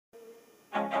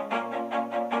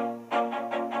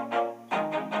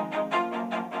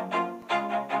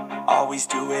Always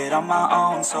do it on my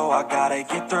own, so I gotta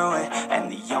get through it.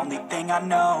 And the only thing I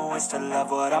know is to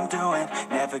love what I'm doing.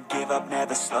 Never give up,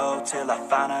 never slow, till I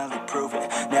finally prove it.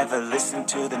 Never listen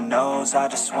to the no's, I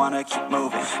just wanna keep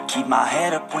moving. Keep my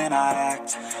head up when I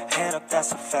act, head up,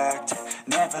 that's a fact.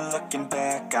 Never looking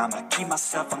back, I'ma keep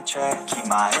myself on track. Keep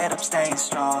my head up, staying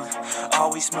strong,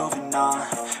 always moving on.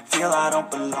 Feel I don't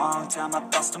belong, tell my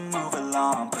thoughts to move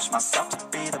along. Push myself to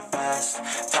be the best,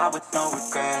 die with no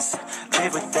regrets.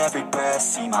 Live with every breath,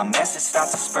 see my message start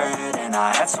to spread. And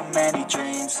I had so many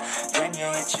dreams, then you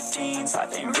hit your teens.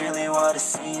 Life ain't really what it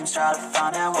seems, try to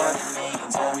find out what it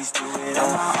means. Always do it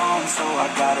on my own, so I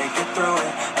gotta get through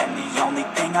it. And the only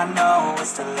thing I know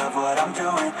is to love what I'm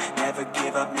doing. Never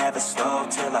give up, never slow,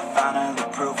 till I finally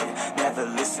prove it. Never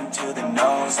listen to the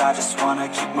no's, I just wanna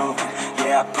keep moving.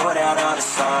 Yeah, I put out all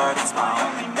this art, it's my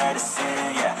only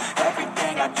medicine. Yeah,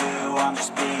 everything I do, I'm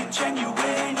just being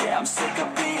genuine. Yeah, I'm sick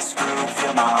of being screwed,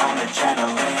 feel my own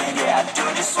adrenaline. Yeah, I do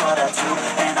just what I do,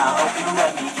 and I hope you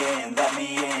let me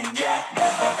in, yeah.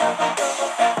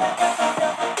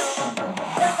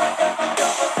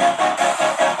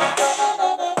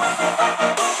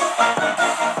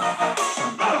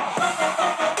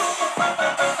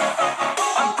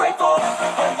 I'm grateful,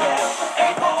 oh yeah,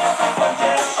 able, oh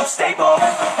yeah, I'm stable,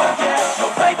 oh yeah, no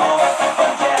label,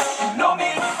 oh yeah, you know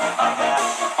me, oh yeah,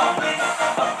 only,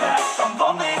 oh yeah, I'm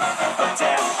lonely, but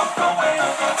damn, I'm going to win.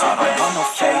 I don't want no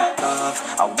fake love,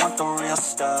 I want the real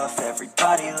stuff.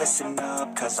 Everybody listen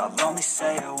up, cause I'll only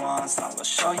say it once. I'm gonna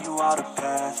show you all the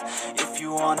path, if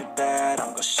you want it bad.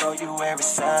 I'm gonna show you where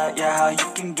it's at, yeah, how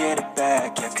you can get it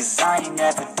back. Yeah, cause I ain't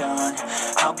never done,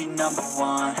 I'll be number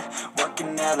one.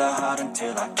 Working hella hard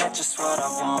until I get just what I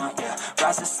want, yeah.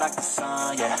 Rises like the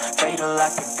sun, yeah, fatal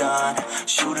like a gun.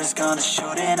 Shooters gonna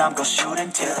shoot and I'm gonna shoot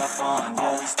until I fall.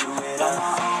 Always do it on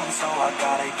my own, so I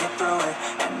gotta get through it.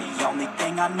 And the only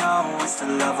thing I know is to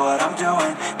love what I'm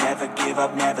doing. Never give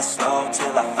up, never slow,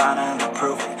 till I finally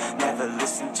prove it. Never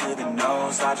listen to the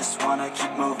no's, I just wanna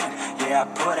keep moving. Yeah, I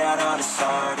put out all this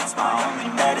art, it's my only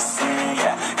medicine.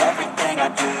 Yeah, everything I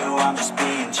do, I'm just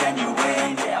being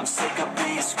genuine. Yeah, I'm sick of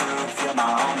being screwed, feel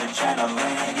my own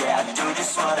adrenaline. Yeah, I do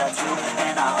just what I do,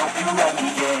 and I hope you let me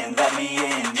in,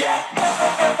 yeah.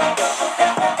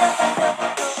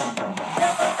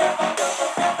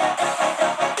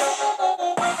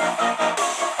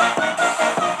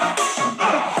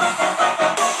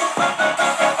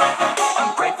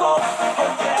 I'm grateful,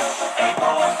 oh yeah,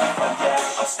 able, oh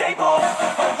yeah, I'm stable,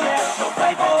 oh yeah, no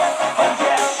label, oh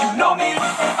yeah, you know me, oh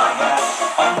yeah,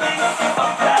 only,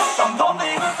 oh yeah, I'm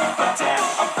lonely, but damn,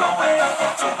 I'm going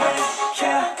to win,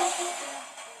 yeah.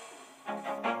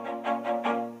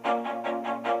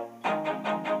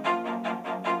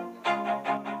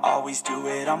 Always do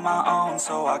it on my own,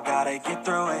 so I gotta get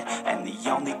through it. And the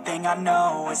only thing I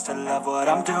know is to love what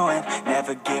I'm doing.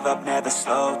 Never give up, never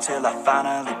slow, till I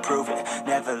finally prove it.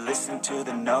 Never listen to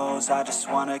the no's, I just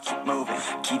wanna keep moving.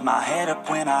 Keep my head up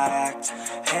when I act,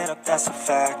 head up, that's a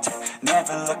fact.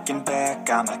 Never looking back,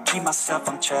 I'ma keep myself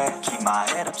on track. Keep my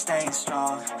head up, staying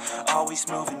strong, always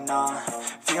moving on.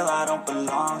 Feel I don't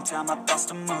belong, tell my thoughts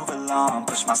to move along.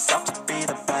 Push myself to be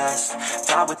the best,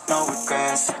 die with no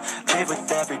regrets. Live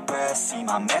with every breath, see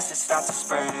my message start to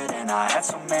spread. And I had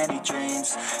so many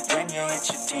dreams, then you hit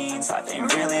your teens. Life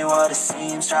ain't really what it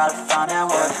seems, try to find out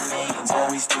what it means.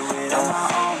 Always do it on my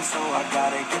own, so I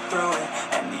gotta get through it.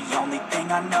 And the only thing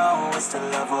I know is to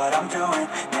love what I'm doing.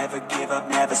 Never give up,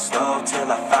 never slow, till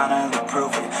I finally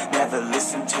prove it. Never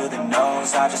listen to the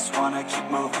no's, I just wanna keep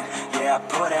moving. Yeah, I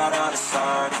put out all this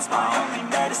art, it's my only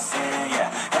medicine. Yeah,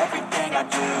 everything I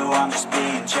do, I'm just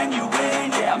being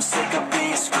genuine. Yeah, I'm sick of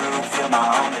being screwed, feel my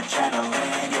own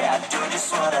adrenaline. Yeah, I do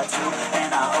just what I do,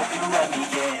 and I hope you let me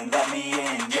in,